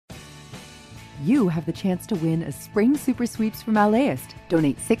you have the chance to win a spring super sweeps from LAist.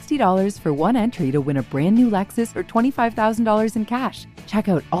 Donate $60 for one entry to win a brand new Lexus or $25,000 in cash. Check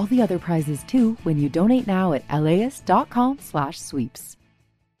out all the other prizes too when you donate now at laist.com/sweeps.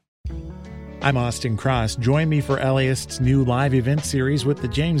 I'm Austin Cross. Join me for LAist's new live event series with the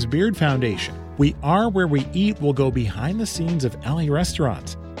James Beard Foundation. We Are Where We Eat will go behind the scenes of LA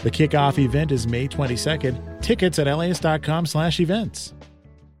restaurants. The kickoff event is May 22nd. Tickets at laist.com/events.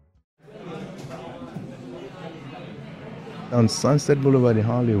 On Sunset Boulevard in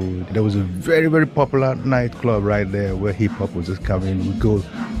Hollywood, there was a very, very popular nightclub right there where hip-hop was just coming. We go,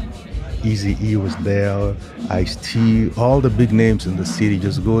 Eazy-E was there, Ice-T, all the big names in the city.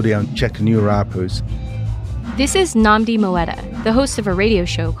 Just go there and check new rappers. This is Nnamdi Moeta, the host of a radio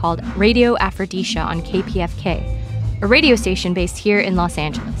show called Radio Aphrodisia on KPFK, a radio station based here in Los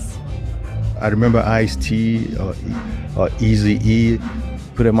Angeles. I remember Ice-T or Eazy-E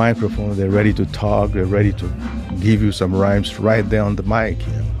put a microphone, they're ready to talk, they're ready to give you some rhymes right there on the mic.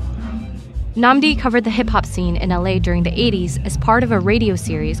 Nnamdi covered the hip-hop scene in LA during the 80s as part of a radio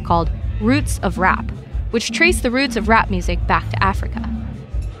series called Roots of Rap, which traced the roots of rap music back to Africa.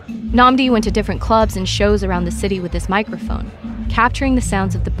 Nnamdi went to different clubs and shows around the city with his microphone, capturing the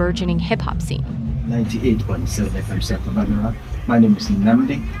sounds of the burgeoning hip-hop scene. 98.7 FM Santa Barbara. My name is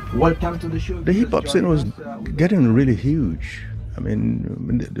Nnamdi. Welcome to the show. The hip-hop scene was getting really huge. I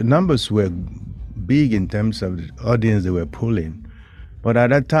mean, the numbers were big in terms of the audience they were pulling. But at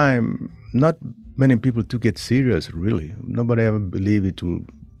that time, not many people took it serious, really. Nobody ever believed it would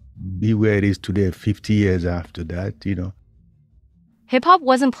be where it is today, 50 years after that, you know. Hip-hop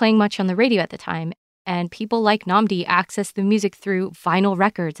wasn't playing much on the radio at the time, and people like Nnamdi accessed the music through vinyl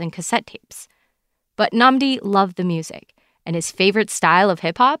records and cassette tapes. But Nnamdi loved the music, and his favorite style of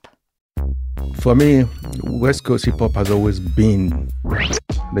hip-hop? For me, West Coast hip-hop has always been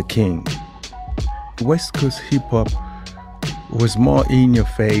the king. West Coast hip-hop was more in your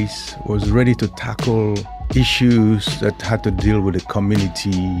face, was ready to tackle issues that had to deal with the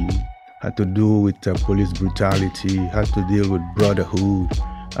community, had to do with police brutality, had to deal with brotherhood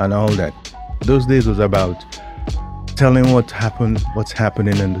and all that. Those days was about telling what's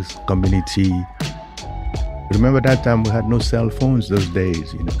happening in this community. Remember that time we had no cell phones those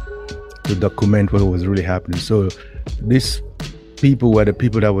days, you know, to document what was really happening. So these people were the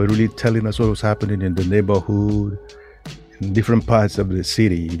people that were really telling us what was happening in the neighborhood, in different parts of the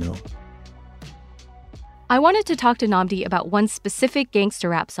city, you know. I wanted to talk to Nnamdi about one specific gangster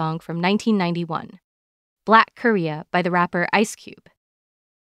rap song from 1991, Black Korea by the rapper Ice Cube.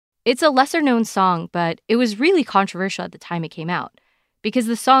 It's a lesser-known song, but it was really controversial at the time it came out, because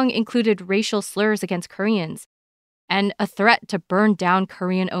the song included racial slurs against Koreans and a threat to burn down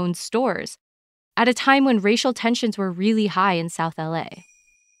Korean-owned stores at a time when racial tensions were really high in South LA.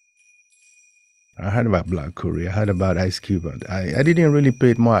 I heard about Black Korea, I heard about Ice Cube. I didn't really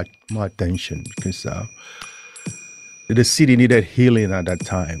pay more attention because the city needed healing at that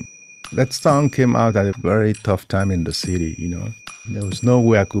time. That song came out at a very tough time in the city, you know. There was no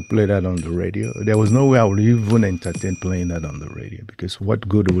way I could play that on the radio. There was no way I would even entertain playing that on the radio, because what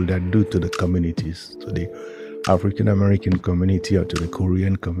good will that do to the communities, to the African American community or to the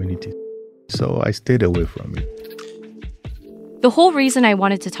Korean community? So I stayed away from it. The whole reason I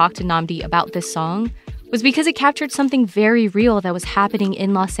wanted to talk to Nnamdi about this song was because it captured something very real that was happening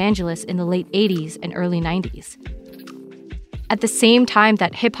in Los Angeles in the late 80s and early 90s. At the same time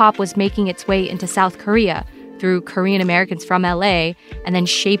that hip-hop was making its way into South Korea through Korean Americans from LA and then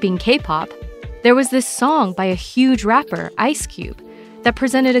shaping K-pop, there was this song by a huge rapper, Ice Cube, that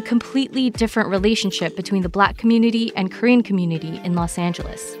presented a completely different relationship between the Black community and Korean community in Los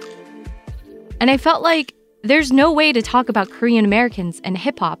Angeles. And I felt like there's no way to talk about Korean Americans and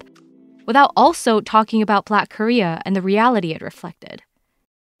hip-hop without also talking about Black Korea and the reality it reflected,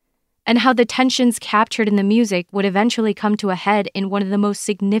 and how the tensions captured in the music would eventually come to a head in one of the most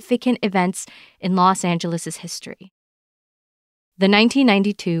significant events in Los Angeles' history: the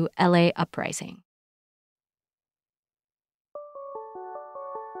 1992 LA Uprising.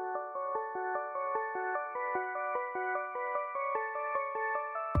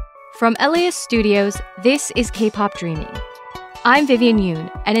 From LAist Studios, this is K-Pop Dreaming. I'm Vivian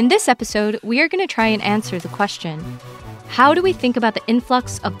Yoon, and in this episode, we are going to try and answer the question: how do we think about the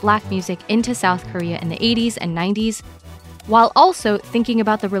influx of Black music into South Korea in the 80s and 90s, while also thinking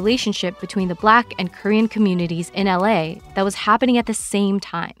about the relationship between the Black and Korean communities in LA that was happening at the same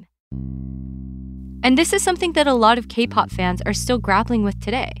time? And this is something that a lot of K-pop fans are still grappling with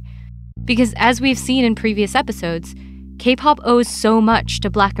today, because as we've seen in previous episodes, K-pop owes so much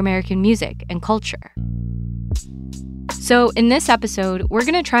to Black American music and culture. So in this episode, we're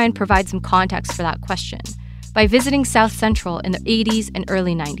going to try and provide some context for that question by visiting South Central in the 80s and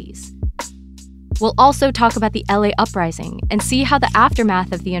early 90s. We'll also talk about the LA uprising and see how the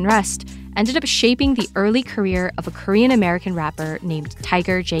aftermath of the unrest ended up shaping the early career of a Korean-American rapper named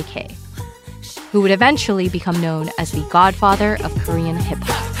Tiger JK, who would eventually become known as the godfather of Korean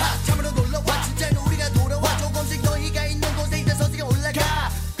hip-hop.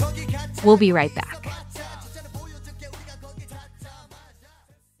 We'll be right back.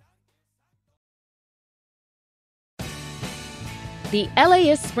 The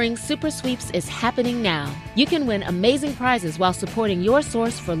LAist Spring Super Sweeps is happening now. You can win amazing prizes while supporting your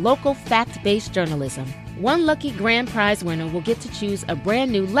source for local fact-based journalism. One lucky grand prize winner will get to choose a brand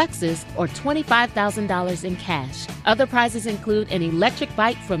new Lexus or $25,000 in cash. Other prizes include an electric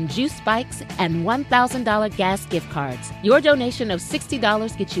bike from Juice Bikes and $1,000 gas gift cards. Your donation of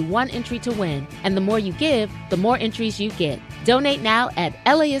 $60 gets you one entry to win, and the more you give, the more entries you get. Donate now at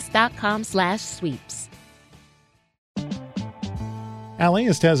LAist.com/sweeps.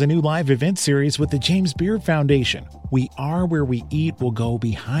 LAist has a new live event series with the James Beard Foundation. We Are Where We Eat will go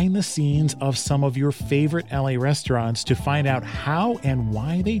behind the scenes of some of your favorite LA restaurants to find out how and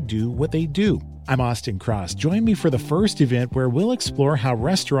why they do what they do. I'm Austin Cross. Join me for the first event where we'll explore how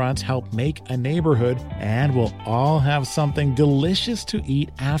restaurants help make a neighborhood, and we'll all have something delicious to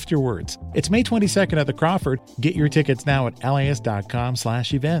eat afterwards. It's May 22nd at the Crawford. Get your tickets now at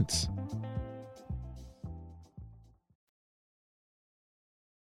LAist.com/events.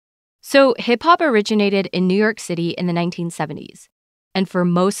 So hip-hop originated in New York City in the 1970s. And for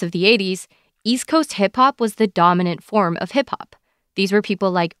most of the 80s, East Coast hip-hop was the dominant form of hip-hop. These were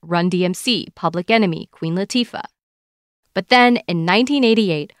people like Run DMC, Public Enemy, Queen Latifah. But then in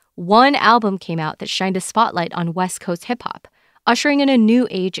 1988, one album came out that shined a spotlight on West Coast hip-hop, ushering in a new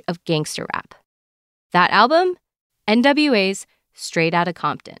age of gangster rap. That album? NWA's Straight Outta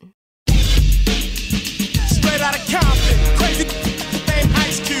Compton. Straight Outta Compton, crazy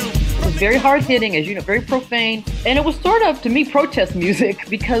Ice Cube. It was very hard-hitting, as you know, very profane. And it was sort of, to me, protest music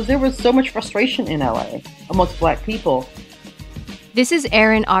because there was so much frustration in LA amongst Black people. This is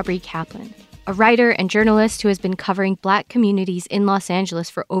Erin Aubrey Kaplan, a writer and journalist who has been covering Black communities in Los Angeles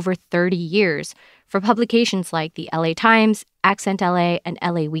for over 30 years for publications like the LA Times, Accent LA, and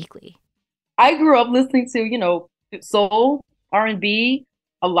LA Weekly. I grew up listening to, soul, R&B,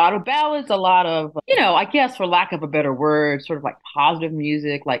 a lot of ballads, a lot of, I guess for lack of a better word, sort of like positive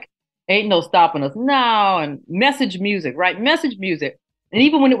music, like Ain't No Stopping Us Now, and message music, right? Message music. And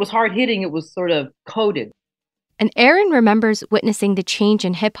even when it was hard hitting, it was sort of coded. And Erin remembers witnessing the change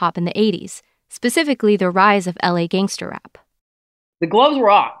in hip hop in the 80s, specifically the rise of LA gangster rap. The gloves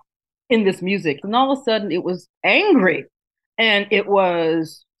were off in this music. And all of a sudden it was angry. And it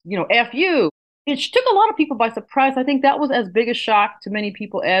was, F you. It took a lot of people by surprise. I think that was as big a shock to many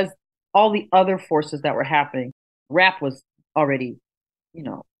people as all the other forces that were happening. Rap was already,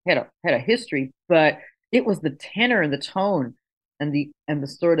 had a history, but it was the tenor and the tone and the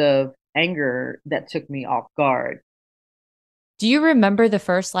sort of anger that took me off guard. Do you remember the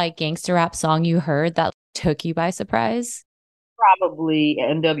first gangster rap song you heard that took you by surprise? Probably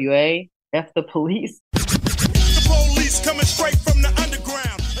NWA, F the Police. The police coming straight from the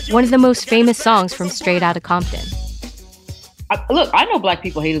underground. One of the most famous songs from Straight Outta Compton. Look, I know Black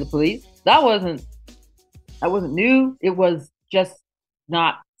people hated the police. That wasn't new. It was just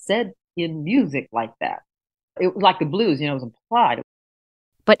not said in music like that. It was like the blues, it was implied.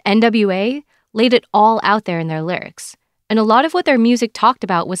 But NWA laid it all out there in their lyrics. And a lot of what their music talked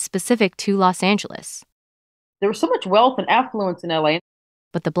about was specific to Los Angeles. There was so much wealth and affluence in LA.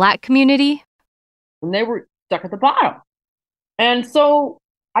 But the Black community? And they were stuck at the bottom. And so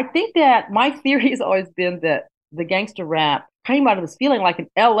I think that my theory has always been that the gangster rap came out of this feeling like in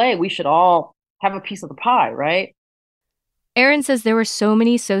LA, we should all have a piece of the pie, right? Erin says there were so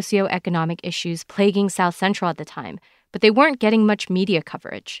many socioeconomic issues plaguing South Central at the time, but they weren't getting much media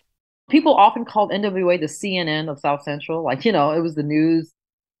coverage. People often called NWA the CNN of South Central. It was the news.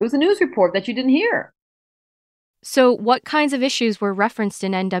 It was a news report that you didn't hear. So what kinds of issues were referenced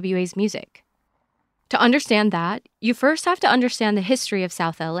in NWA's music? To understand that, you first have to understand the history of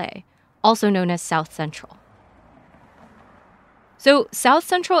South LA, also known as South Central. So South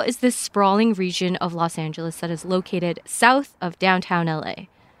Central is this sprawling region of Los Angeles that is located south of downtown LA.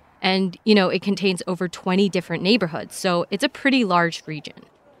 And, it contains over 20 different neighborhoods, so it's a pretty large region.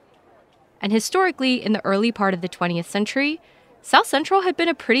 And historically, in the early part of the 20th century, South Central had been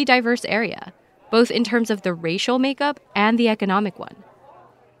a pretty diverse area, both in terms of the racial makeup and the economic one.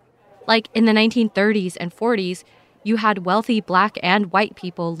 Like in the 1930s and 40s, you had wealthy Black and white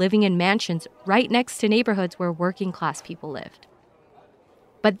people living in mansions right next to neighborhoods where working class people lived.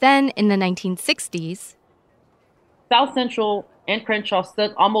 But then in the 1960s, South Central and Crenshaw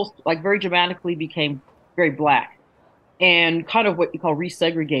almost like very dramatically became very Black and kind of what you call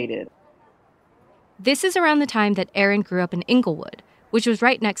resegregated. This is around the time that Aaron grew up in Inglewood, which was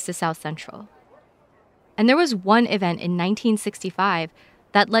right next to South Central. And there was one event in 1965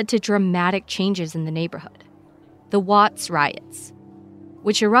 that led to dramatic changes in the neighborhood: the Watts riots,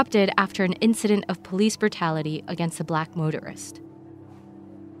 which erupted after an incident of police brutality against a Black motorist.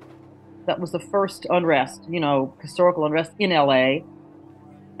 That was the first unrest, historical unrest in LA.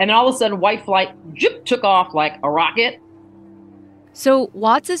 And then all of a sudden, white flight took off like a rocket. So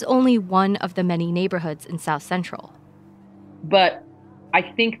Watts is only one of the many neighborhoods in South Central. But I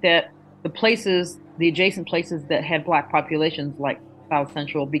think that the adjacent places that had Black populations like South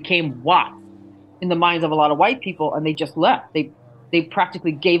Central became Watts in the minds of a lot of white people, and they just left. They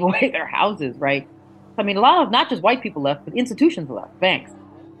practically gave away their houses, right? I mean, a lot of not just white people left, but institutions left, banks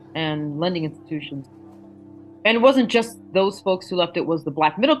and lending institutions. And it wasn't just those folks who left, it was the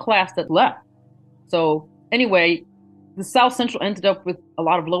Black middle class that left. So anyway, the South Central ended up with a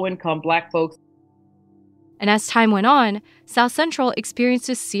lot of low-income Black folks. And as time went on, South Central experienced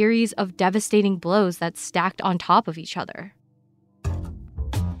a series of devastating blows that stacked on top of each other.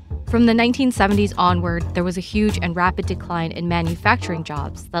 From the 1970s onward, there was a huge and rapid decline in manufacturing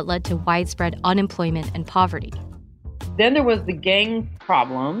jobs that led to widespread unemployment and poverty. Then there was the gang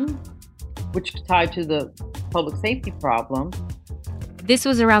problem, which tied to the public safety problem. This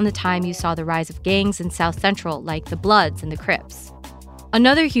was around the time you saw the rise of gangs in South Central like the Bloods and the Crips.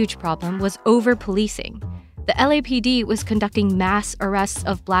 Another huge problem was over-policing. The LAPD was conducting mass arrests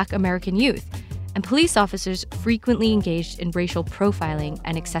of Black American youth, and police officers frequently engaged in racial profiling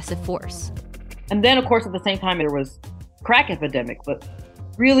and excessive force. And then, of course, at the same time, there was crack epidemic, but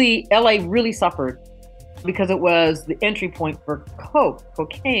really, LA really suffered because it was the entry point for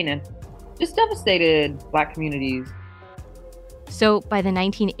cocaine, and just devastated Black communities. So by the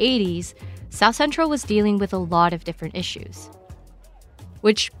 1980s, South Central was dealing with a lot of different issues.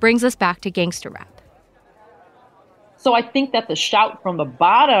 Which brings us back to gangster rap. So I think that the shout from the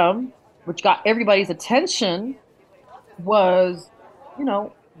bottom, which got everybody's attention, was,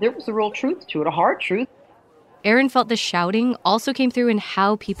 there was a real truth to it, a hard truth. Aaron felt the shouting also came through in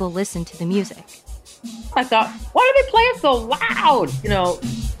how people listened to the music. I thought, why do they play it so loud?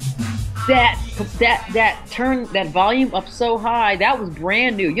 Turn that volume up so high, that was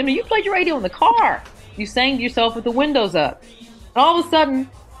brand new. You played your radio in the car. You sang to yourself with the windows up. And all of a sudden,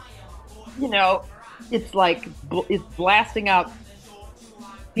 it's like it's blasting out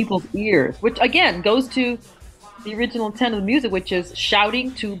people's ears, which again goes to the original intent of the music, which is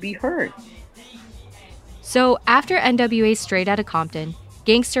shouting to be heard. So after NWA's Straight Outta Compton,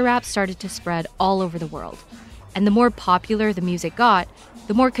 gangster rap started to spread all over the world. And the more popular the music got,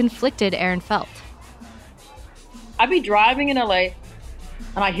 the more conflicted Aaron felt. I'd be driving in LA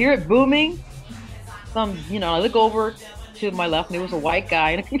and I hear it booming. I look over to my left and there was a white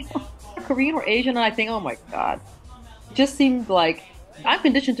guy and Korean or Asian, and I think, oh my God. It just seemed like I'm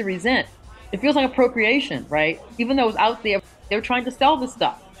conditioned to resent. It feels like appropriation, right? Even though it was out there, they were trying to sell this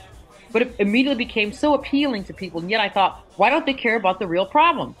stuff. But it immediately became so appealing to people. And yet I thought, why don't they care about the real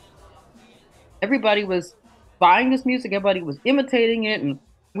problem? Everybody was buying this music, everybody was imitating it, and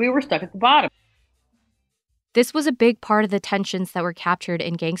we were stuck at the bottom. This was a big part of the tensions that were captured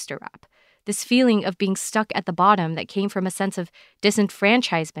in gangster rap. This feeling of being stuck at the bottom that came from a sense of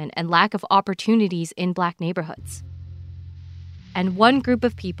disenfranchisement and lack of opportunities in Black neighborhoods. And one group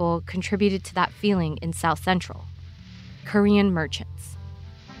of people contributed to that feeling in South Central: Korean merchants.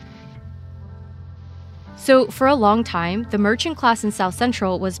 So for a long time, the merchant class in South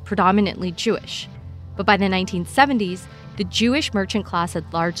Central was predominantly Jewish. But by the 1970s, the Jewish merchant class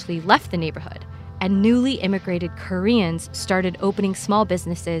had largely left the neighborhood, and newly immigrated Koreans started opening small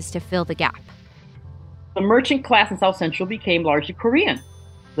businesses to fill the gap. The merchant class in South Central became largely Korean.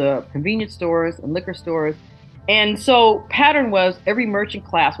 The convenience stores and liquor stores. And so pattern was every merchant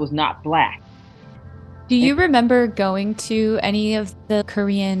class was not Black. Do you remember going to any of the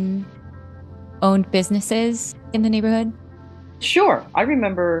Korean-owned businesses in the neighborhood? Sure. I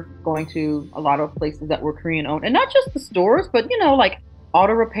remember going to a lot of places that were Korean-owned. And not just the stores, but, like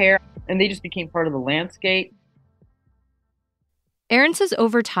auto repair. And they just became part of the landscape. Aaron says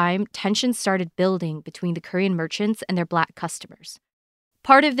over time, tensions started building between the Korean merchants and their Black customers.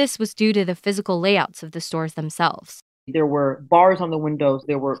 Part of this was due to the physical layouts of the stores themselves. There were bars on the windows.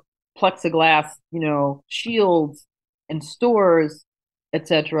 There were plexiglass, shields and stores,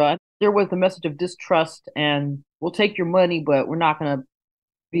 etc. there was the message of distrust and we'll take your money, but we're not going to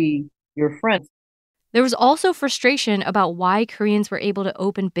be your friends. There was also frustration about why Koreans were able to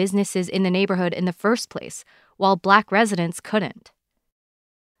open businesses in the neighborhood in the first place, while Black residents couldn't.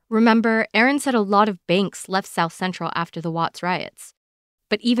 Remember, Aaron said a lot of banks left South Central after the Watts riots.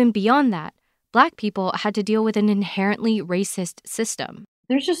 But even beyond that, Black people had to deal with an inherently racist system.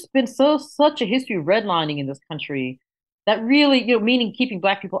 There's just been such a history of redlining in this country that really, meaning keeping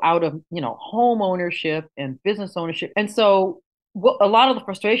Black people out of, home ownership and business ownership. And so a lot of the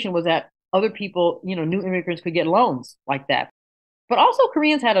frustration was that other people, new immigrants could get loans like that. But also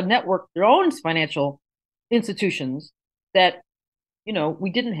Koreans had a network, their own financial institutions that, we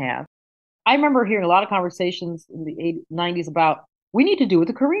didn't have. I remember hearing a lot of conversations in the 90s about, we need to do what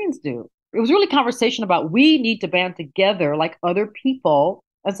the Koreans do. It was really conversation about we need to band together like other people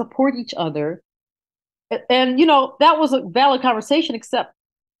and support each other. And, that was a valid conversation, except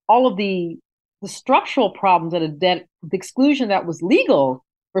all of the structural problems that the exclusion that was legal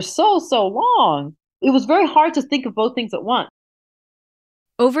for so long. It was very hard to think of both things at once.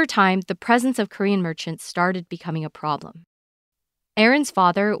 Over time, the presence of Korean merchants started becoming a problem. Aaron's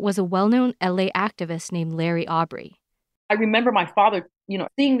father was a well-known LA activist named Larry Aubrey. I remember my father,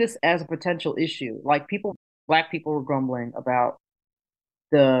 seeing this as a potential issue. Like Black people were grumbling about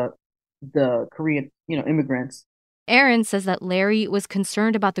the Korean, immigrants. Aaron says that Larry was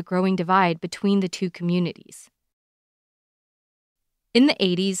concerned about the growing divide between the two communities. In the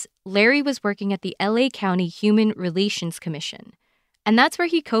 80s, Larry was working at the LA County Human Relations Commission, and that's where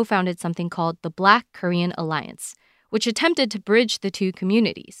he co-founded something called the Black Korean Alliance, which attempted to bridge the two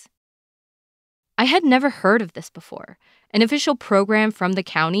communities. I had never heard of this before, an official program from the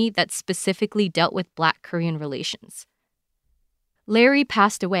county that specifically dealt with Black Korean relations. Larry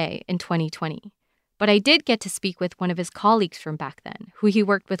passed away in 2020, but I did get to speak with one of his colleagues from back then, who he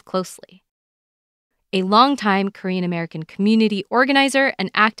worked with closely. A longtime Korean American community organizer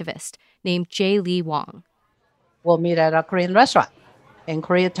and activist named Jae Lee Wong. We'll meet at a Korean restaurant in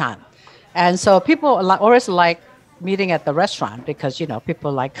Koreatown. And so people always like meeting at the restaurant because,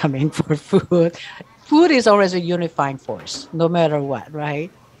 people like coming for food. Food is always a unifying force, no matter what, right?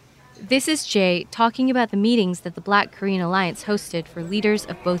 This is Jay talking about the meetings that the Black Korean Alliance hosted for leaders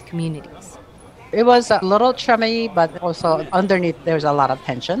of both communities. It was a little chummy, but also underneath there's a lot of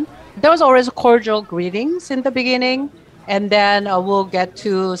tension. There was always cordial greetings in the beginning, and then we'll get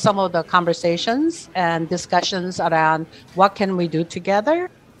to some of the conversations and discussions around what can we do together.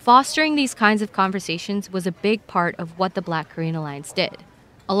 Fostering these kinds of conversations was a big part of what the Black Korean Alliance did,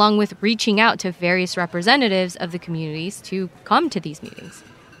 along with reaching out to various representatives of the communities to come to these meetings.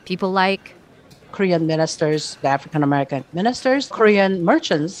 People like Korean ministers, the African American ministers, Korean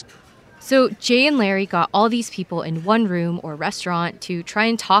merchants. So Jay and Larry got all these people in one room or restaurant to try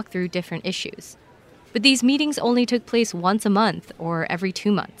and talk through different issues. But these meetings only took place once a month or every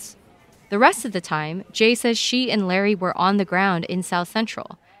 2 months. The rest of the time, Jay says she and Larry were on the ground in South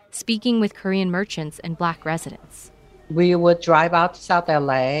Central, speaking with Korean merchants and Black residents. We would drive out to South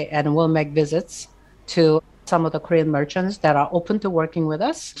LA and we'll make visits to some of the Korean merchants that are open to working with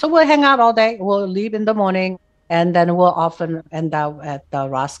us. So we'll hang out all day. We'll leave in the morning, and then we'll often end up at the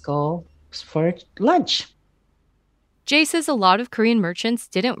Roscoe for lunch. Jay says a lot of Korean merchants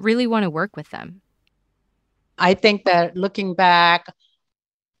didn't really want to work with them. I think that looking back,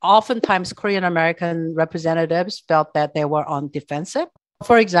 oftentimes Korean American representatives felt that they were on defensive.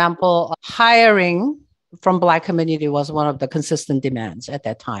 For example, hiring from Black community was one of the consistent demands at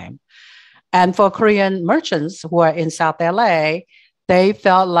that time. And for Korean merchants who are in South LA, they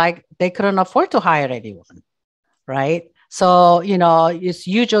felt like they couldn't afford to hire anyone, right? So, it's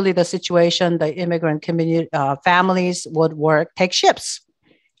usually the situation, the immigrant community, families would take shifts,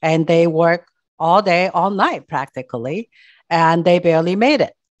 and they work all day, all night practically, and they barely made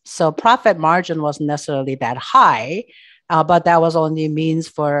it. So profit margin wasn't necessarily that high, but that was only means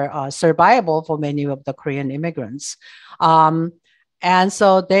for survival for many of the Korean immigrants. And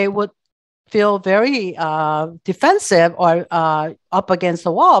so they would feel very defensive or up against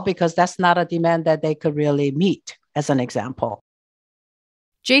the wall because that's not a demand that they could really meet, as an example.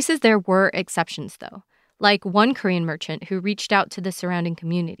 Jay says there were exceptions, though, like one Korean merchant who reached out to the surrounding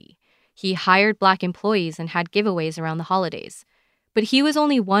community. He hired Black employees and had giveaways around the holidays. But he was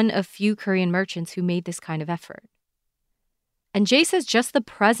only one of few Korean merchants who made this kind of effort. And Jay says just the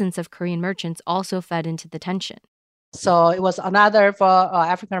presence of Korean merchants also fed into the tension. So it was another, for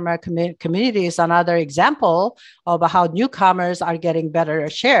African-American communities, another example of how newcomers are getting better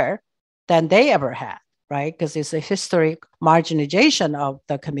share than they ever had, right? Because it's a historic marginalization of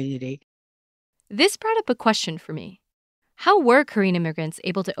the community. This brought up a question for me. How were Korean immigrants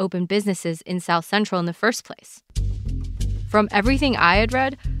able to open businesses in South Central in the first place? From everything I had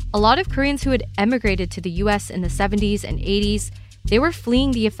read, a lot of Koreans who had emigrated to the US in the 70s and 80s, they were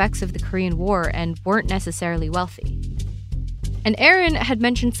fleeing the effects of the Korean War and weren't necessarily wealthy. And Aaron had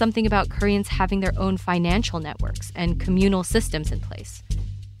mentioned something about Koreans having their own financial networks and communal systems in place.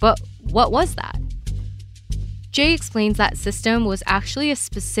 But what was that? Jay explains that system was actually a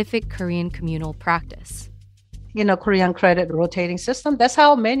specific Korean communal practice. Korean credit rotating system, that's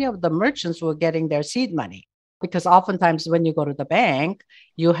how many of the merchants were getting their seed money. Because oftentimes when you go to the bank,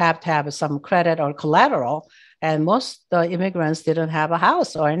 you have to have some credit or collateral. And most immigrants didn't have a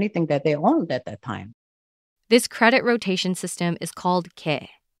house or anything that they owned at that time. This credit rotation system is called K.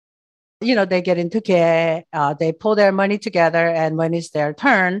 They get into K, they pull their money together, and when it's their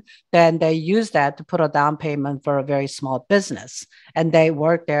turn, then they use that to put a down payment for a very small business, and they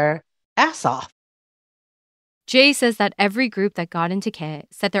work their ass off. Jay says that every group that got into K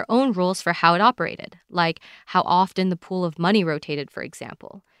set their own rules for how it operated, like how often the pool of money rotated, for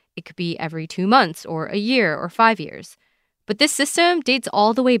example. It could be every 2 months or a year or 5 years. But this system dates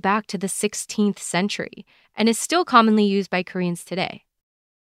all the way back to the 16th century and is still commonly used by Koreans today.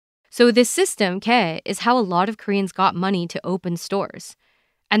 So this system, K, is how a lot of Koreans got money to open stores.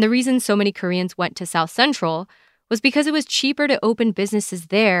 And the reason so many Koreans went to South Central was because it was cheaper to open businesses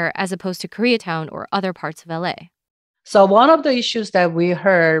there as opposed to Koreatown or other parts of LA. So one of the issues that we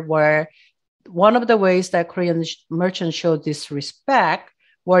heard were one of the ways that Korean merchants showed disrespect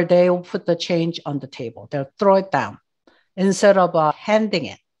were they'll put the change on the table. They'll throw it down instead of handing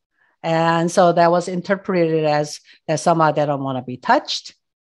it. And so that was interpreted as that somehow they don't want to be touched,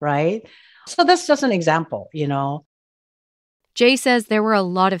 right? So that's just an example, Jay says there were a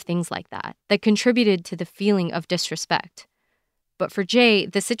lot of things like that contributed to the feeling of disrespect. But for Jay,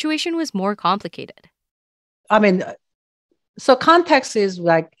 the situation was more complicated. So context is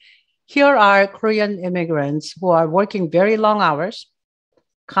like, here are Korean immigrants who are working very long hours,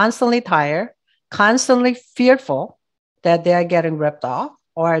 constantly tired, constantly fearful that they are getting ripped off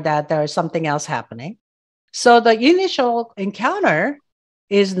or that there is something else happening. So the initial encounter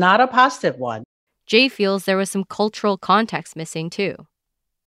is not a positive one. Jay feels there was some cultural context missing too.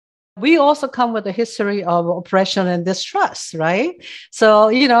 We also come with a history of oppression and distrust, right? So,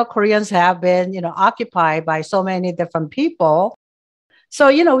 Koreans have been, occupied by so many different people. So,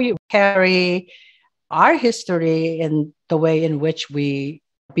 we carry our history in the way in which we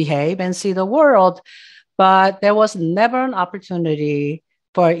behave and see the world. But there was never an opportunity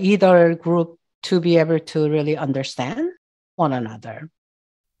for either group to be able to really understand one another.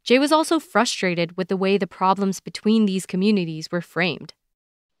 Jay was also frustrated with the way the problems between these communities were framed.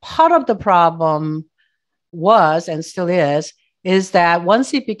 Part of the problem was, and still is that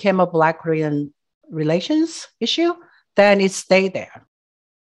once it became a Black-Korean relations issue, then it stayed there.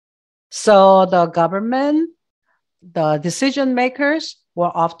 So the government, the decision makers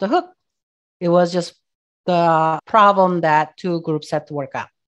were off the hook. It was just the problem that two groups had to work out.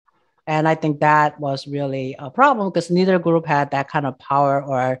 And I think that was really a problem because neither group had that kind of power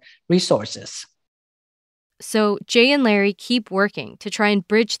or resources. So Jay and Larry keep working to try and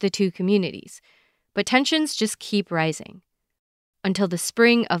bridge the two communities, but tensions just keep rising until the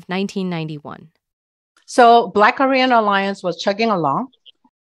spring of 1991. So Black-Korean Alliance was chugging along,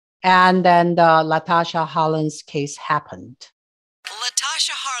 and then the Latasha Hollins case happened.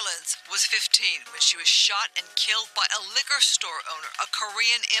 Latasha Harlins was 15 when she was shot and killed by a liquor store owner, a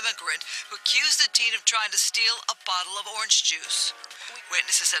Korean immigrant who accused the teen of trying to steal a bottle of orange juice.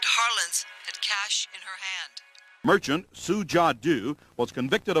 Witnesses said Harlins had cash in her hand. Merchant Soo Ja-do was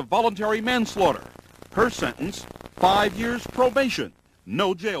convicted of voluntary manslaughter. Her sentence, 5 years probation,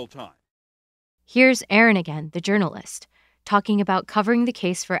 no jail time. Here's Aaron again, the journalist, talking about covering the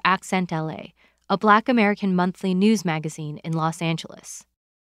case for Accent LA, a Black American monthly news magazine in Los Angeles.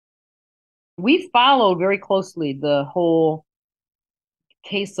 We followed very closely the whole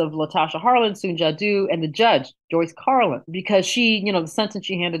case of Latasha Harlins, Soo Ja-do, and the judge, Joyce Carlin, because she, the sentence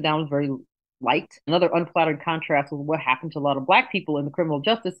she handed down was very light. Another unflattering contrast with what happened to a lot of Black people in the criminal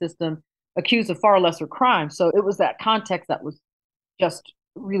justice system accused of far lesser crimes. So it was that context that was just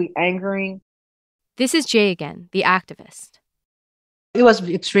really angering. This is Jay again, the activist. It was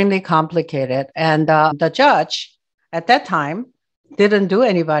extremely complicated. And the judge at that time didn't do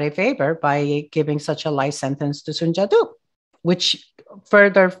anybody a favor by giving such a light sentence to Soo Ja-do, which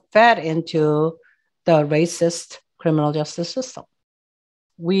further fed into the racist criminal justice system.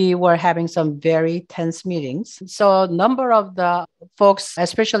 We were having some very tense meetings. So a number of the folks,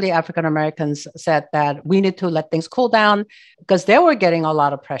 especially African Americans, said that we need to let things cool down because they were getting a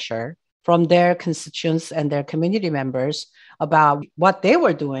lot of pressure from their constituents and their community members about what they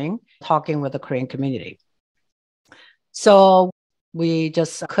were doing, talking with the Korean community. So we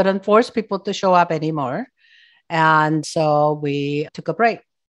just couldn't force people to show up anymore. And so we took a break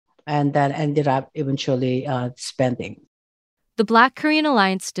and then ended up eventually disbanding. The Black Korean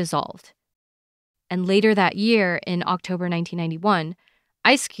Alliance dissolved. And later that year, in October 1991,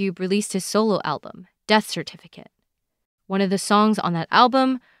 Ice Cube released his solo album, Death Certificate. One of the songs on that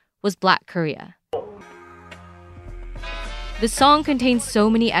album was Black Korea. The song contains so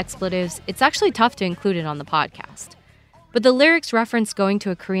many expletives, it's actually tough to include it on the podcast. But the lyrics reference going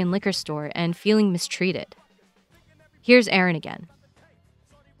to a Korean liquor store and feeling mistreated. Here's Aaron again.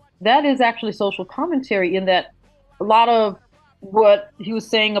 That is actually social commentary in that a lot of what he was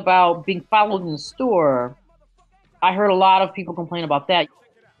saying about being followed in the store, I heard a lot of people complain about that.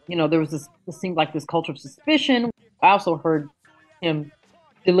 You know, there was this seemed like this culture of suspicion. I also heard him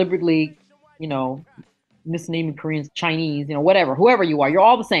deliberately, misnaming Koreans Chinese, whatever, whoever you are, you're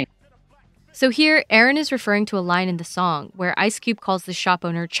all the same. So here, Aaron is referring to a line in the song where Ice Cube calls the shop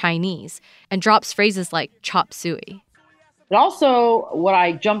owner Chinese and drops phrases like chop suey. But also, what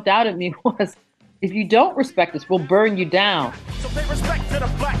I jumped out at me was, if you don't respect us, we'll burn you down. So pay respect to the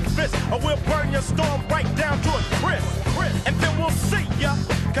black fist, or we'll burn your storm right down to a crisp. And then we'll see ya,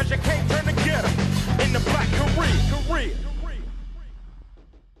 cause you can't turn together in the Black Korea.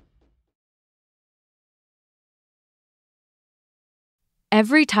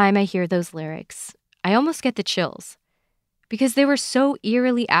 Every time I hear those lyrics, I almost get the chills. Because they were so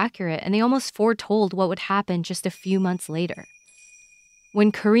eerily accurate and they almost foretold what would happen just a few months later.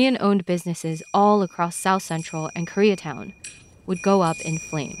 When Korean-owned businesses all across South Central and Koreatown would go up in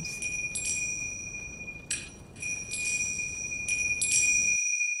flames.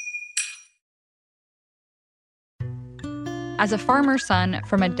 As a farmer's son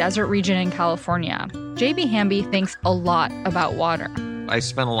from a desert region in California, J.B. Hamby thinks a lot about water. I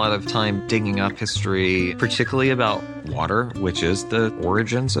spent a lot of time digging up history, particularly about water, which is the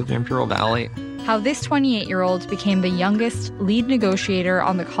origins of the Imperial Valley. How this 28-year-old became the youngest lead negotiator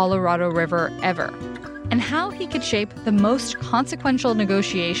on the Colorado River ever, and how he could shape the most consequential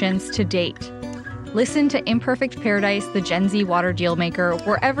negotiations to date. Listen to Imperfect Paradise, the Gen Z water dealmaker,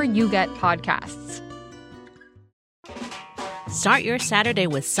 wherever you get podcasts. Start your Saturday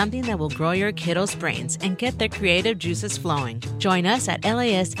with something that will grow your kiddos' brains and get their creative juices flowing. Join us at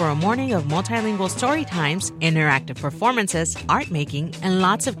LAist for a morning of multilingual story times, interactive performances, art making, and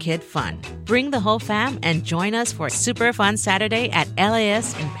lots of kid fun. Bring the whole fam and join us for a super fun Saturday at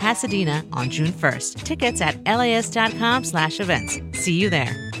LAist in Pasadena on June 1st. Tickets at laist.com/events. See you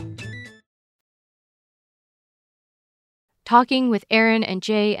there. Talking with Aaron and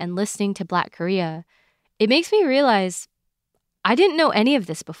Jay and listening to Black Korea, it makes me realize I didn't know any of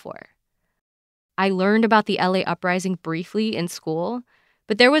this before. I learned about the LA uprising briefly in school,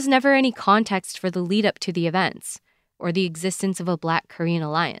 but there was never any context for the lead up to the events or the existence of a Black Korean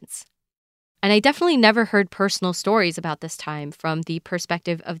alliance. And I definitely never heard personal stories about this time from the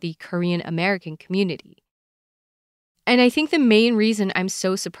perspective of the Korean American community. And I think the main reason I'm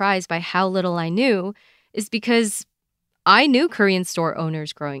so surprised by how little I knew is because I knew Korean store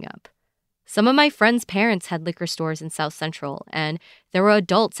owners growing up. Some of my friends' parents had liquor stores in South Central, and there were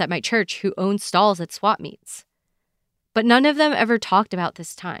adults at my church who owned stalls at swap meets. But none of them ever talked about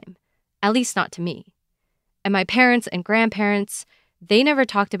this time, at least not to me. And my parents and grandparents, they never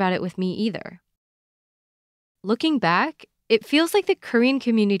talked about it with me either. Looking back, it feels like the Korean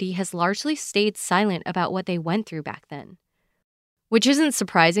community has largely stayed silent about what they went through back then. Which isn't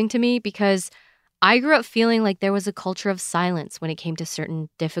surprising to me because I grew up feeling like there was a culture of silence when it came to certain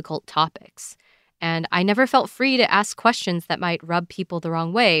difficult topics, and I never felt free to ask questions that might rub people the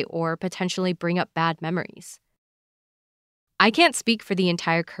wrong way or potentially bring up bad memories. I can't speak for the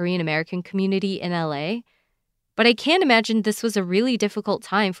entire Korean American community in LA, but I can imagine this was a really difficult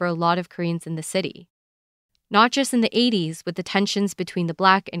time for a lot of Koreans in the city. Not just in the 80s with the tensions between the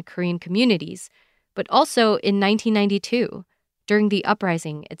Black and Korean communities, but also in 1992, during the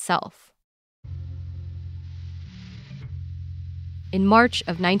uprising itself. In March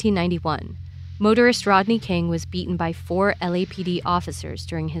of 1991, motorist Rodney King was beaten by 4 LAPD officers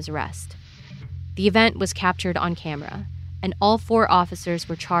during his arrest. The event was captured on camera, and all 4 officers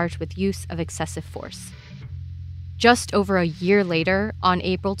were charged with use of excessive force. Just over a year later, on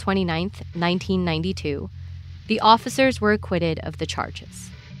April 29, 1992, the officers were acquitted of the charges.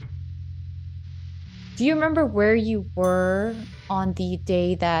 Do you remember where you were on the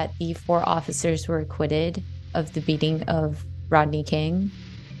day that the 4 officers were acquitted of the beating of Rodney King?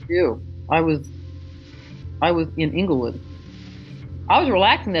 I was in Inglewood. I was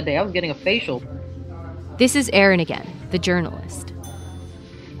relaxing that day. I was getting a facial. This is Erin again, the journalist.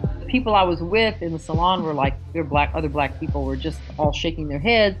 The people I was with in the salon were like, other black people were just all shaking their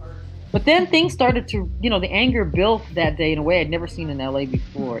heads. But then things started to, the anger built that day in a way I'd never seen in LA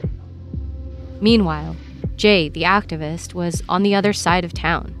before. Meanwhile, Jay, the activist, was on the other side of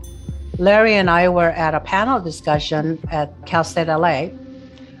town. Larry and I were at a panel discussion at Cal State LA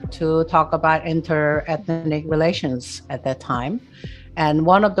to talk about inter-ethnic relations at that time. And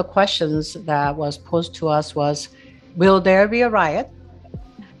one of the questions that was posed to us was, will there be a riot?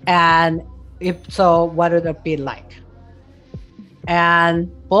 And if so, what would it be like?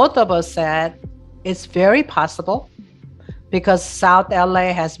 And both of us said, it's very possible because South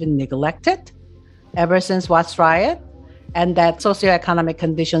LA has been neglected ever since Watts riot, and that socioeconomic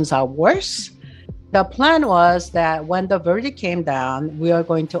conditions are worse. The plan was that when the verdict came down, we are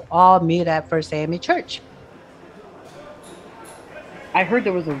going to all meet at First AME Church. I heard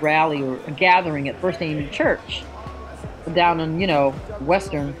there was a rally or a gathering at First AME Church down in,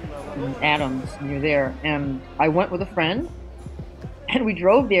 Western in Adams, near there. And I went with a friend and we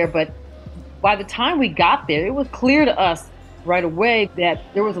drove there. But by the time we got there, it was clear to us right away that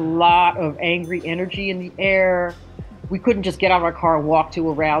there was a lot of angry energy in the air. We couldn't just get out of our car and walk to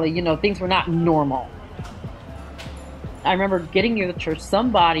a rally. Things were not normal. I remember getting near the church,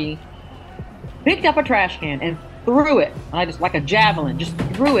 somebody picked up a trash can and threw it. And I just, like a javelin, just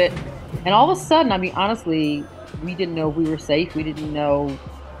threw it. And all of a sudden, honestly, we didn't know if we were safe. We didn't know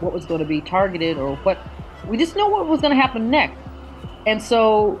what was going to be targeted or what. We just know what was going to happen next. And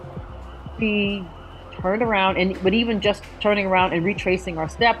so we turned around, but even just turning around and retracing our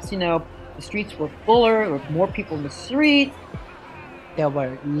steps, the streets were fuller, there were more people in the street. There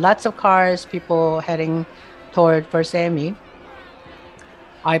were lots of cars, people heading toward First AME.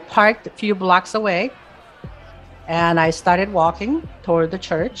 I parked a few blocks away and I started walking toward the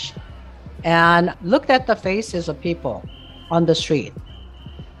church and looked at the faces of people on the street.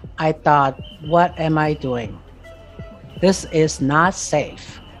 I thought, what am I doing? This is not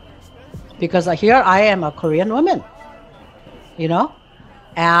safe. Because here I am, a Korean woman,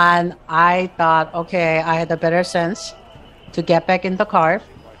 And I thought, okay, I had a better sense to get back in the car.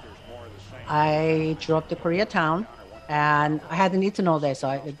 I drove to Koreatown, and I hadn't eaten all day, so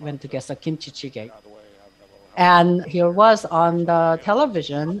I went to get some kimchi jjigae. And here was on the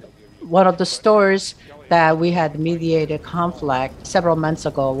television, one of the stores that we had mediated conflict several months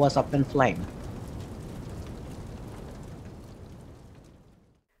ago was up in flame.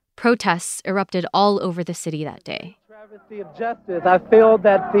 Protests erupted all over the city that day. Travesty of justice. I feel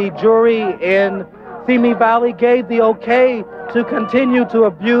that the jury in Simi Valley gave the okay to continue to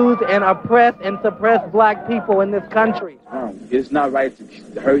abuse and oppress and suppress black people in this country. It's not right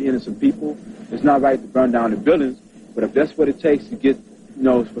to hurt innocent people. It's not right to burn down the buildings. But if that's what it takes to get,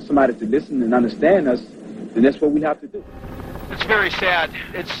 for somebody to listen and understand us, then that's what we have to do. It's very sad.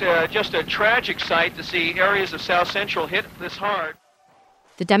 It's just a tragic sight to see areas of South Central hit this hard.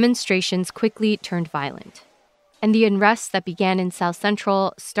 The demonstrations quickly turned violent, and the unrest that began in South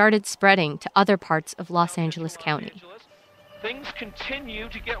Central started spreading to other parts of Los Angeles County. Things continue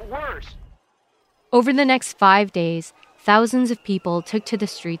to get worse. Over the next 5 days, thousands of people took to the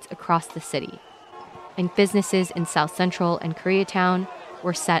streets across the city, and businesses in South Central and Koreatown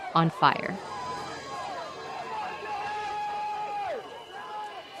were set on fire.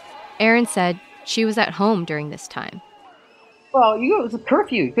 Erin said she was at home during this time. Well, it was a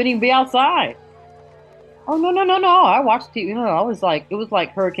curfew. You couldn't even be outside. Oh, no. I watched TV. It was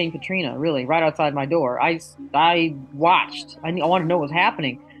like Hurricane Katrina, really, right outside my door. I watched. I wanted to know what was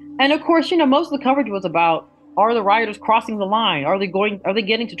happening. And of course, most of the coverage was about, are the rioters crossing the line? Are they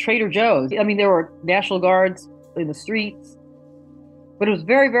getting to Trader Joe's? There were National Guards in the streets. But it was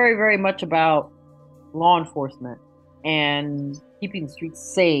very, very, very much about law enforcement and keeping the streets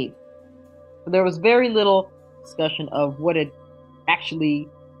safe. But there was very little discussion of what had actually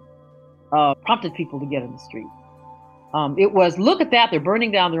prompted people to get in the street. It was, look at that, they're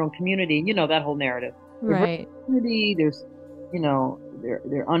burning down their own community, that whole narrative. Right. Community, there's,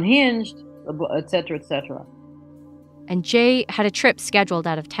 they're unhinged, et cetera, et cetera. And Jay had a trip scheduled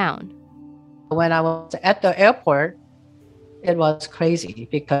out of town. When I was at the airport, it was crazy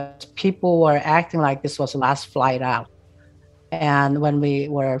because people were acting like this was the last flight out. And when we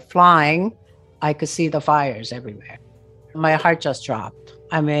were flying, I could see the fires everywhere. My heart just dropped.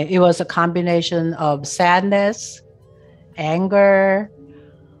 It was a combination of sadness, anger,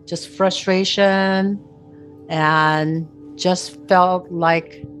 just frustration, and just felt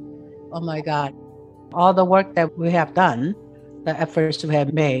like, oh my God, all the work that we have done, the efforts we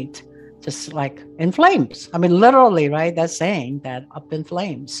have made just like in flames. I mean, literally, right? That's saying that up in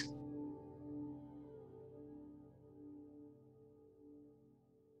flames.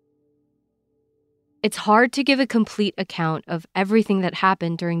 It's hard to give a complete account of everything that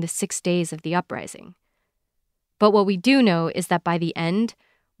happened during the 6 days of the uprising. But what we do know is that by the end,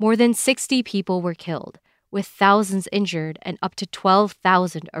 more than 60 people were killed, with thousands injured and up to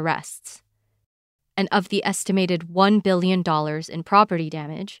 12,000 arrests. And of the estimated $1 billion in property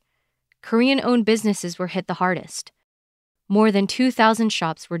damage, Korean-owned businesses were hit the hardest. More than 2,000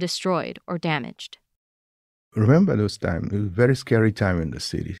 shops were destroyed or damaged. Remember those times? It was a very scary time in the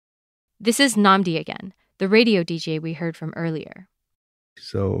city. This is Nnamdi again, the radio DJ we heard from earlier.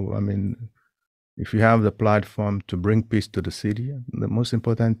 So, I mean, if you have the platform to bring peace to the city, the most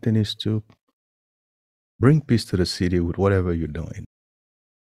important thing is to bring peace to the city with whatever you're doing.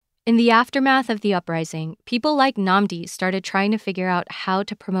 In the aftermath of the uprising, people like Nnamdi started trying to figure out how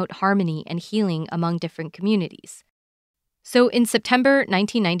to promote harmony and healing among different communities. So in September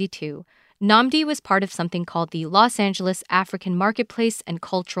 1992, Nnamdi was part of something called the Los Angeles African Marketplace and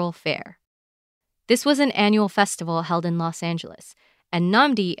Cultural Fair. This was an annual festival held in Los Angeles, and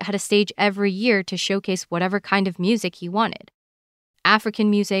Nnamdi had a stage every year to showcase whatever kind of music he wanted.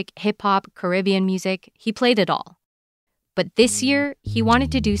 African music, hip-hop, Caribbean music, he played it all. But this year, he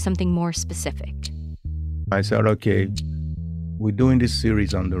wanted to do something more specific. I said, okay, we're doing this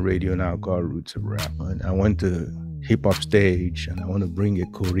series on the radio now called Roots of Rap, and I went to hip-hop stage, and I want to bring a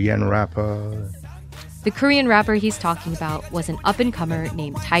Korean rapper. The Korean rapper he's talking about was an up-and-comer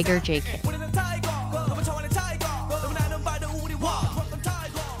named Tiger JK.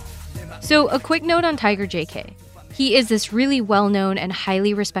 So a quick note on Tiger JK. He is this really well-known and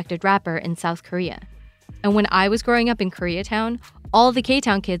highly respected rapper in South Korea. And when I was growing up in Koreatown, all the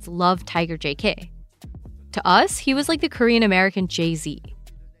K-Town kids loved Tiger JK. To us, he was like the Korean-American Jay-Z.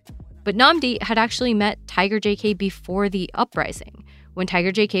 But Nnamdi had actually met Tiger JK before the uprising, when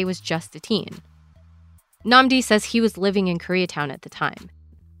Tiger JK was just a teen. Nnamdi says he was living in Koreatown at the time,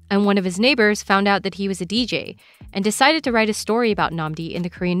 and one of his neighbors found out that he was a DJ and decided to write a story about Nnamdi in the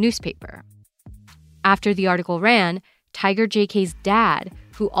Korean newspaper. After the article ran, Tiger JK's dad,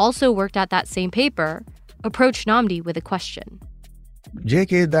 who also worked at that same paper, approached Nnamdi with a question.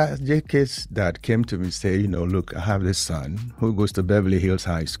 JK's dad came to me and said, look, I have this son who goes to Beverly Hills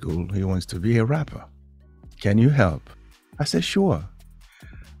High School. He wants to be a rapper. Can you help? I said, sure.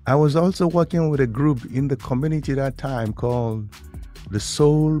 I was also working with a group in the community that time called the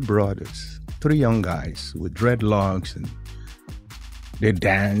Soul Brothers. 3 young guys with dreadlocks, and they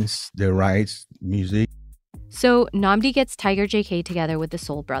dance, they write music. So Nnamdi gets Tiger JK together with the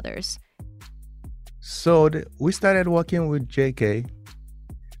Soul Brothers. So we started working with JK.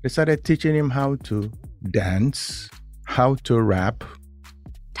 They started teaching him how to dance, how to rap.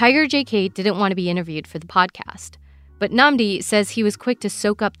 Tiger JK didn't want to be interviewed for the podcast, but Nnamdi says he was quick to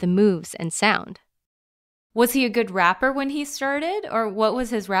soak up the moves and sound. Was he a good rapper when he started, or what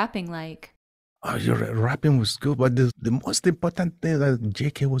was his rapping like? Oh, your rapping was good, but the most important thing is that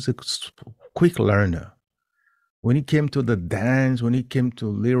JK was a quick learner. When it came to the dance, when it came to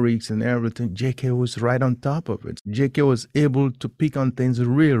lyrics and everything, JK was right on top of it. JK was able to pick on things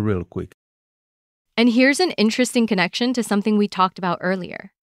real quick. And here's an interesting connection to something we talked about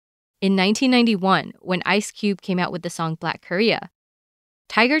earlier. In 1991, when Ice Cube came out with the song Black Korea,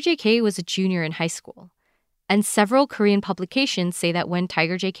 Tiger JK was a junior in high school. And several Korean publications say that when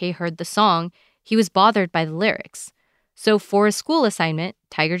Tiger JK heard the song, he was bothered by the lyrics. So for a school assignment,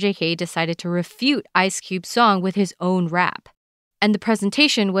 Tiger JK decided to refute Ice Cube's song with his own rap. And the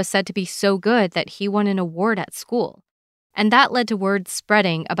presentation was said to be so good that he won an award at school. And that led to word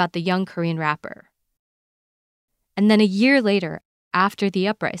spreading about the young Korean rapper. And then a year later, after the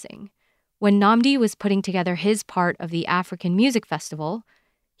uprising, when Nnamdi was putting together his part of the African Music Festival,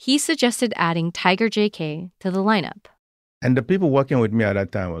 he suggested adding Tiger JK to the lineup. And the people working with me at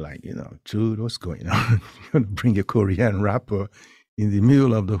that time were like, Jude, what's going on? You're going to bring a Korean rapper in the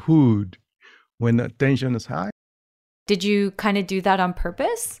middle of the hood when the tension is high. Did you kind of do that on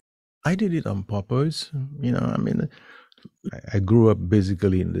purpose? I did it on purpose. I grew up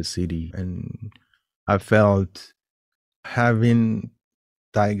basically in the city, and I felt having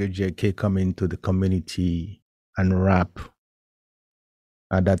Tiger JK come into the community and rap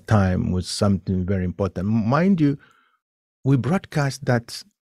at that time was something very important. Mind you, we broadcast that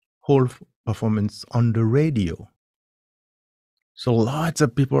whole performance on the radio. So lots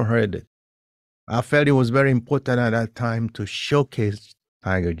of people heard it. I felt it was very important at that time to showcase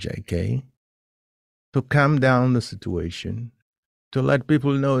Tiger JK, to calm down the situation, to let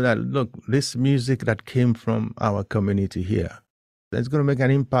people know that, look, this music that came from our community here That's going to make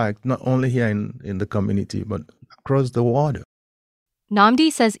an impact not only here in the community, but across the water.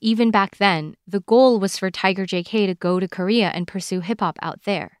 Nnamdi says even back then, the goal was for Tiger JK to go to Korea and pursue hip-hop out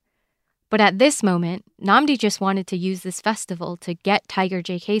there. But at this moment, Nnamdi just wanted to use this festival to get Tiger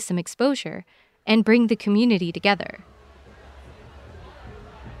JK some exposure and bring the community together.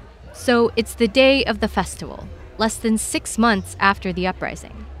 So it's the day of the festival, less than 6 months after the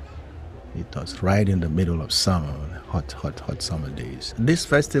uprising. It was right in the middle of summer, hot summer days. This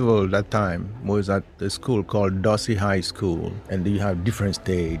festival that time was at a school called Dorsey High School, and you have different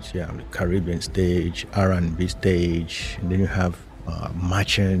stage. You have the Caribbean stage, R&B stage, and then you have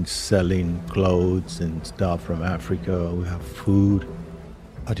merchants selling clothes and stuff from Africa. We have food.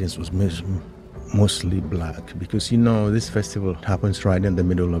 Audience was mostly black because, this festival happens right in the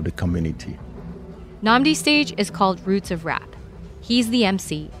middle of the community. Nnamdi's stage is called Roots of Rap. He's the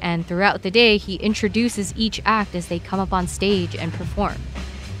MC, and throughout the day, he introduces each act as they come up on stage and perform.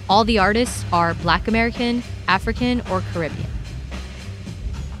 All the artists are Black American, African, or Caribbean.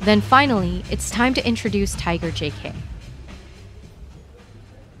 Then finally, it's time to introduce Tiger JK.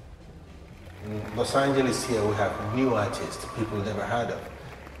 In Los Angeles here, we have new artists people never heard of.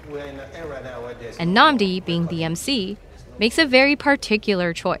 We're in an era now where there's... And Nnamdi, being the MC, makes a very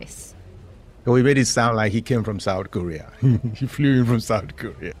particular choice. We made it sound like he came from South Korea. He flew in from South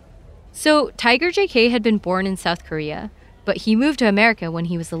Korea. So Tiger JK had been born in South Korea, but he moved to America when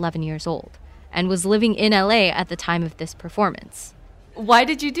he was 11 years old and was living in LA at the time of this performance. Why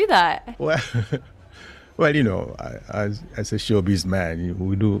did you do that? Well, as a showbiz man,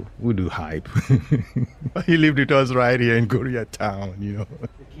 we do hype. He lived with us right here in Koreatown, The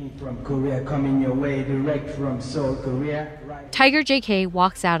king from Korea coming your way, direct from Seoul, Korea. Right. Tiger JK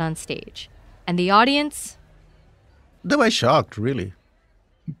walks out on stage, and the audience... They were shocked, really.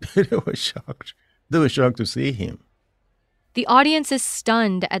 They were shocked. They were shocked to see him. The audience is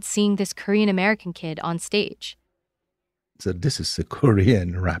stunned at seeing this Korean-American kid on stage. So this is a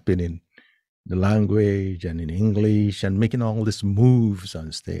Korean rapping in the language and in English and making all these moves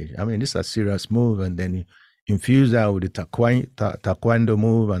on stage. I mean, this is a serious move, and then you infuse that with the taekwondo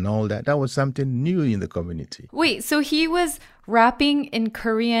move and all that. That was something new in the community. Wait, so he was rapping in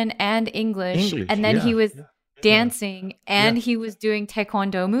Korean and English and then he was dancing and he was doing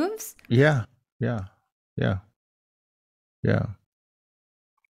taekwondo moves? Yeah. No,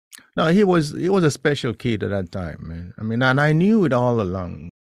 he was a special kid at that time, man. I mean, and I knew it all along.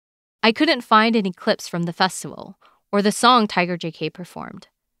 I couldn't find any clips from the festival or the song Tiger JK performed.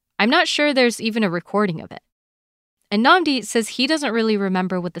 I'm not sure there's even a recording of it. And Nnamdi says he doesn't really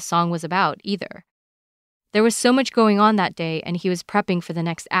remember what the song was about either. There was so much going on that day, and he was prepping for the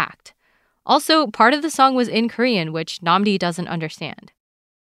next act. Also, part of the song was in Korean, which Nnamdi doesn't understand.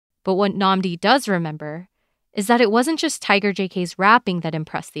 But what Nnamdi does remember is that it wasn't just Tiger JK's rapping that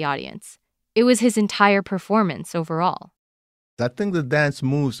impressed the audience. It was his entire performance overall. I think the dance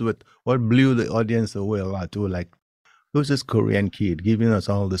moves with what blew the audience away a lot too. Like, who's this Korean kid giving us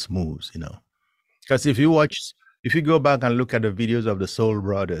all these moves, Because if you go back and look at the videos of the Soul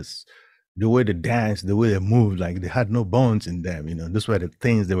Brothers, the way they danced, the way they moved, like they had no bones in them, Those were the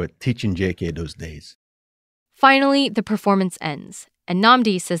things they were teaching JK those days. Finally, the performance ends, and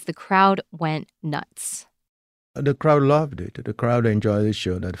Nnamdi says the crowd went nuts. The crowd loved it. The crowd enjoyed the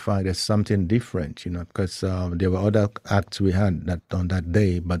show. That find there's something different, because there were other acts we had on that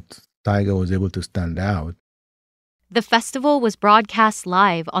day, but Tiger was able to stand out. The festival was broadcast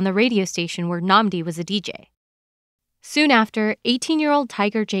live on the radio station where Nnamdi was a DJ. Soon after, 18-year-old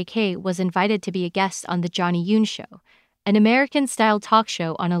Tiger JK was invited to be a guest on The Johnny Yoon Show, an American-style talk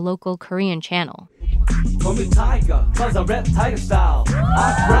show on a local Korean channel. Call me Tiger, 'cause I rap Tiger style.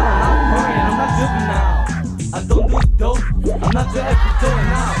 I'm brown, I'm Korean, I'm not juvenile. I don't do dope, I'm not the everyday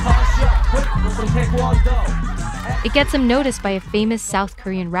now. Pass up quick with some taekwondo. It gets him noticed by a famous South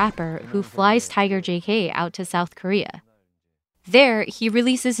Korean rapper who flies Tiger JK out to South Korea. There, he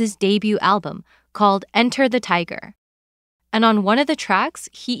releases his debut album called Enter the Tiger. And on one of the tracks,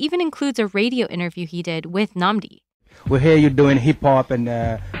 he even includes a radio interview he did with Nnamdi. We hear you doing hip-hop and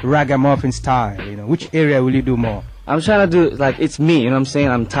ragamuffin style, Which area will you do more? I'm trying to do, it's me, I'm saying?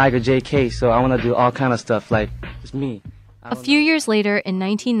 I'm Tiger JK, so I want to do all kind of stuff, it's me. A few years later, in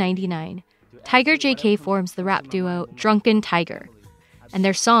 1999, Tiger JK forms the rap duo Drunken Tiger, and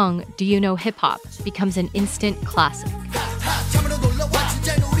their song, Do You Know Hip Hop, becomes an instant classic.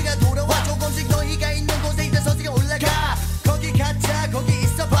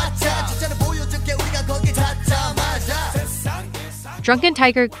 Drunken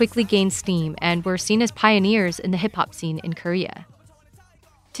Tiger quickly gained steam and were seen as pioneers in the hip-hop scene in Korea.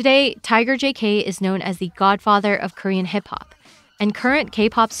 Today, Tiger JK is known as the godfather of Korean hip-hop, And current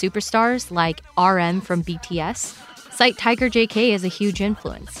K-pop superstars like RM from BTS cite Tiger JK as a huge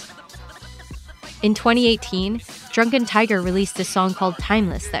influence. In 2018, Drunken Tiger released a song called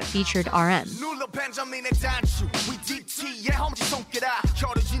Timeless that featured RM.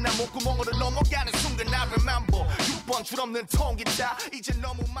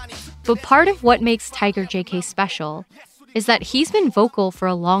 But part of what makes Tiger JK special is that he's been vocal for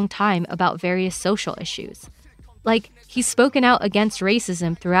a long time about various social issues. Like, he's spoken out against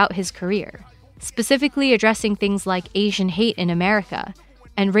racism throughout his career, specifically addressing things like Asian hate in America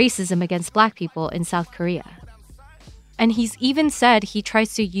and racism against Black people in South Korea. And he's even said he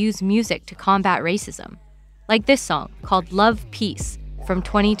tries to use music to combat racism, like this song called Love Peace from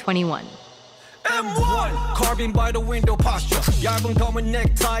 2021. M1 carving by the window posture 얇은 검은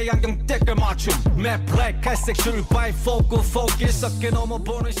necktie 안경 때깔 맞춤 matte black 갈색 줄 bifocal focus 어깨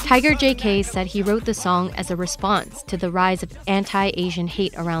넘어보는 Tiger JK said he wrote the song as a response to the rise of anti-Asian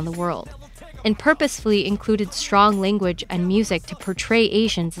hate around the world and purposefully included strong language and music to portray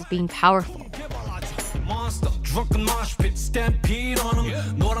Asians as being powerful. Drunken mosh pit stampede on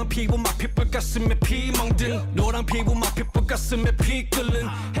them 노란 피부 막 핏불 가슴에 피 멍든 노란 피부 막 핏불 가슴에 피 끓는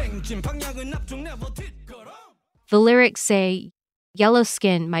행진 방향은 앞쪽 never 뒷걸음. The lyrics say, "Yellow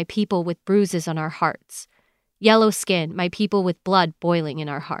skin, my people with bruises on our hearts. Yellow skin, my people with blood boiling in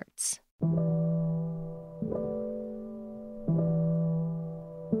our hearts."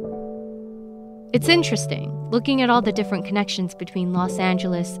 It's interesting, looking at all the different connections between Los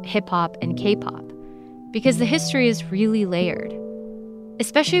Angeles, hip-hop, and K-pop, because the history is really layered.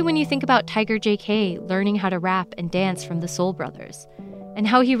 Especially when you think about Tiger JK learning how to rap and dance from the Soul Brothers, and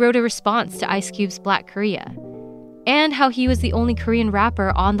how he wrote a response to Ice Cube's Black Korea, and how he was the only Korean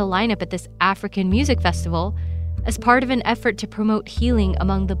rapper on the lineup at this African music festival as part of an effort to promote healing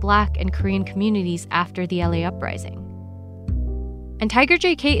among the Black and Korean communities after the LA uprising. And Tiger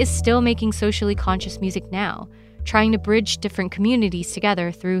JK is still making socially conscious music now, trying to bridge different communities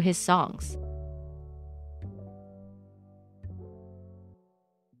together through his songs.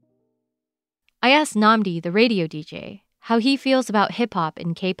 I asked Nnamdi, the radio DJ, how he feels about hip-hop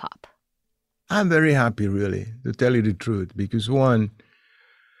and K-pop. I'm very happy, really, to tell you the truth, because one,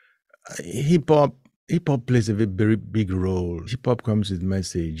 hip-hop plays a very big role. Hip-hop comes with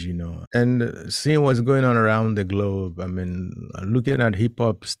message, and seeing what's going on around the globe, I mean, looking at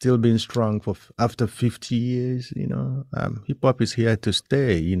hip-hop still being strong after 50 years, hip-hop is here to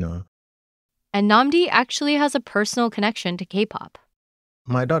stay, And Nnamdi actually has a personal connection to K-pop.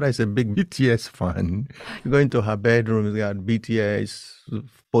 My daughter is a big BTS fan. You go into her bedroom, she got BTS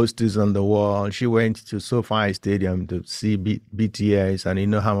posters on the wall. She went to SoFi Stadium to see BTS, and you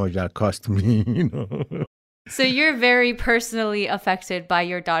know how much that cost me, So you're very personally affected by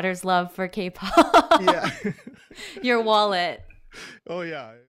your daughter's love for K-pop. Yeah. Your wallet. Oh,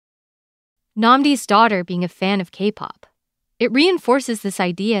 yeah. Nnamdi's daughter being a fan of K-pop. It reinforces this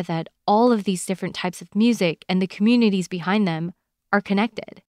idea that all of these different types of music and the communities behind them are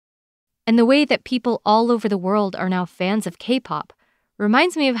connected. And the way that people all over the world are now fans of K-pop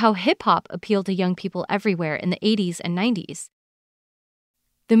reminds me of how hip-hop appealed to young people everywhere in the 80s and 90s.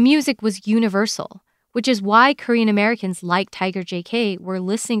 The music was universal, which is why Korean Americans like Tiger JK were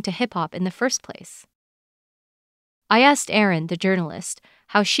listening to hip-hop in the first place. I asked Erin, the journalist,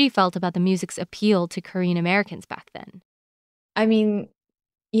 how she felt about the music's appeal to Korean Americans back then. I mean,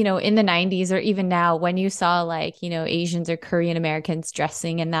 in the 90s or even now, when you saw Asians or Korean Americans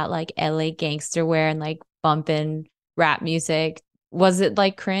dressing in that LA gangster wear and bumping rap music, was it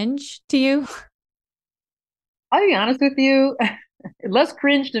cringe to you? I'll be honest with you, less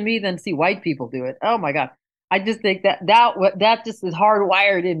cringe to me than see white people do it. Oh my God. I just think that just is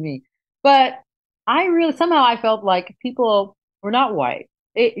hardwired in me. But somehow I felt like people were not white.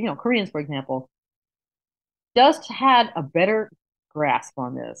 Koreans, for example, just had a better grasp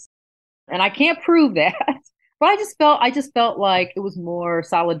on this. And I can't prove that, but I just felt like it was more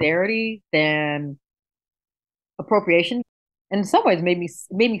solidarity than appropriation. And in some ways made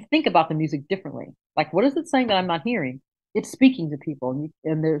me think about the music differently. Like, what is it saying that I'm not hearing? It's speaking to people,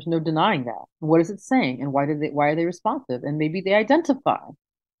 and there's no denying that. What is it saying, and why are they responsive? And maybe they identify,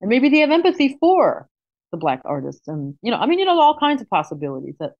 and maybe they have empathy for the Black artists, and all kinds of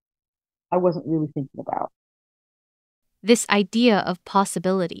possibilities that I wasn't really thinking about. This idea of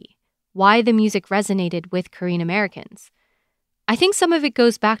possibility, why the music resonated with Korean Americans. I think some of it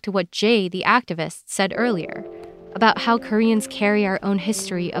goes back to what Jay, the activist, said earlier about how Koreans carry our own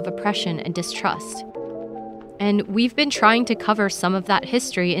history of oppression and distrust. And we've been trying to cover some of that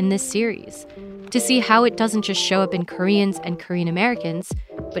history in this series to see how it doesn't just show up in Koreans and Korean Americans,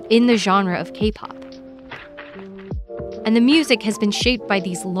 but in the genre of K-pop. And the music has been shaped by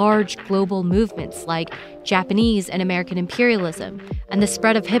these large global movements like Japanese and American imperialism and the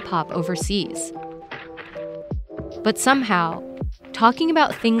spread of hip-hop overseas. But somehow, talking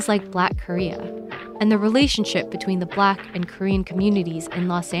about things like Black Korea and the relationship between the Black and Korean communities in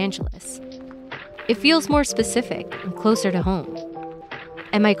Los Angeles, it feels more specific and closer to home.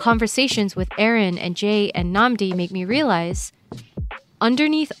 And my conversations with Aaron and Jay and Nnamdi make me realize,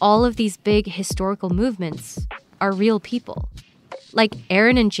 underneath all of these big historical movements are real people. Like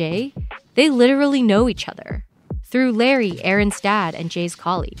Aaron and Jay, they literally know each other through Larry, Aaron's dad, and Jay's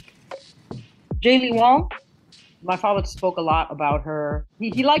colleague. Jay Lee Wong, my father spoke a lot about her.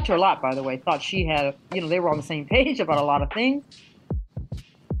 He liked her a lot, by the way. Thought she had, they were on the same page about a lot of things.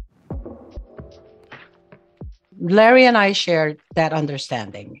 Larry and I shared that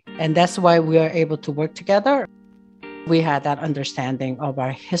understanding, and that's why we are able to work together. We had that understanding of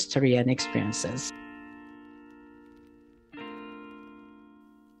our history and experiences.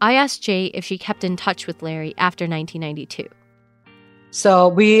 I asked Jay if she kept in touch with Larry after 1992. So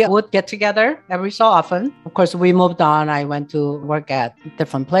we would get together every so often. Of course, we moved on. I went to work at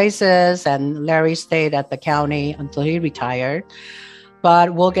different places, and Larry stayed at the county until he retired.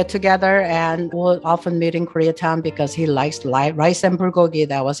 But we'll get together and we'll often meet in Koreatown because he likes rice and bulgogi.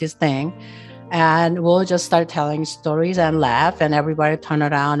 That was his thing. And we'll just start telling stories and laugh, and everybody turn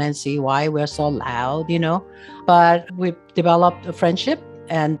around and see why we're so loud, But we developed a friendship,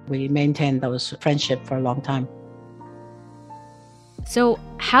 and we maintained those friendships for a long time. So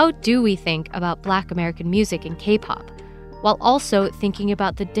how do we think about Black American music and K-pop, while also thinking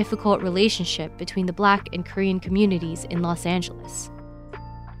about the difficult relationship between the Black and Korean communities in Los Angeles?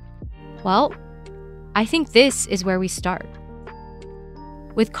 Well, I think this is where we start.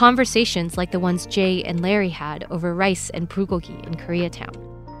 With conversations like the ones Jay and Larry had over rice and bulgogi in Koreatown,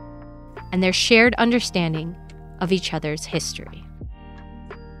 and their shared understanding of each other's history.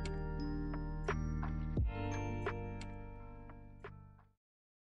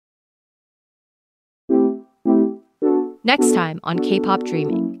 Next time on K-Pop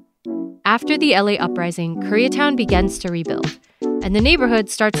Dreaming. After the LA uprising, Koreatown begins to rebuild, and the neighborhood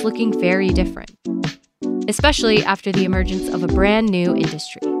starts looking very different, especially after the emergence of a brand new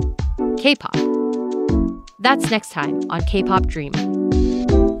industry, K-pop. That's next time on K-Pop Dreaming.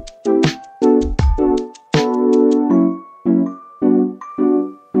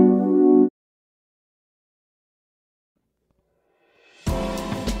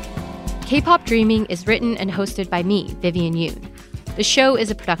 K-Pop Dreaming is written and hosted by me, Vivian Yoon. The show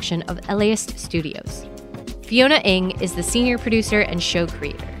is a production of LAist Studios. Fiona Ng is the senior producer and show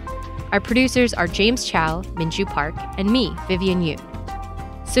creator. Our producers are James Chow, Minju Park, and me, Vivian Yoon.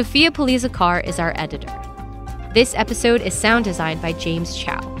 Sophia Poliza-Carr is our editor. This episode is sound designed by James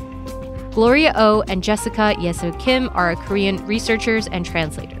Chow. Gloria Oh and Jessica Yeso Kim are our Korean researchers and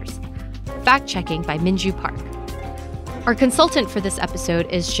translators. Fact-checking by Minju Park. Our consultant for this episode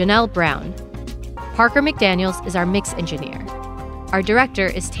is Janelle Brown. Parker McDaniels is our mix engineer. Our director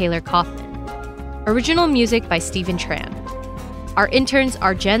is Taylor Kaufman. Original music by Stephen Tran. Our interns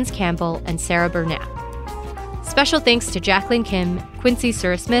are Jens Campbell and Sarah Burnett. Special thanks to Jacqueline Kim, Quincy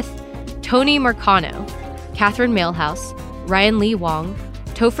Sura-Smith, Tony Marcano, Catherine Mailhouse, Ryan Lee Wong,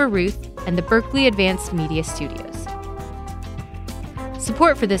 Topher Ruth, and the Berkeley Advanced Media Studios.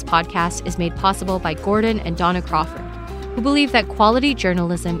 Support for this podcast is made possible by Gordon and Donna Crawford, who believe that quality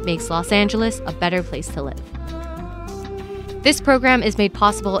journalism makes Los Angeles a better place to live. This program is made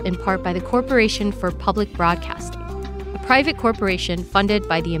possible in part by the Corporation for Public Broadcasting, a private corporation funded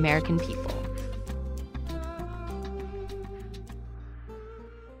by the American people.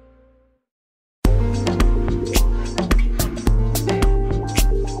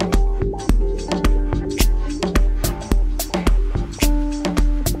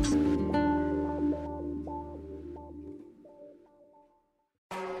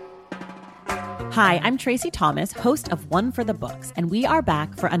 Hi, I'm Tracy Thomas, host of One for the Books, and we are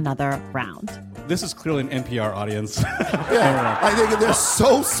back for another round. This is clearly an NPR audience. Yeah, I think they're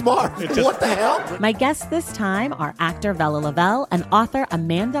so smart. What the hell? My guests this time are actor Vella Lavelle and author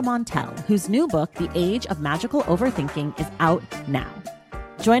Amanda Montell, whose new book, The Age of Magical Overthinking, is out now.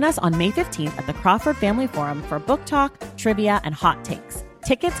 Join us on May 15th at the Crawford Family Forum for book talk, trivia, and hot takes.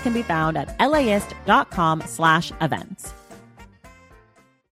 Tickets can be found at laist.com/events.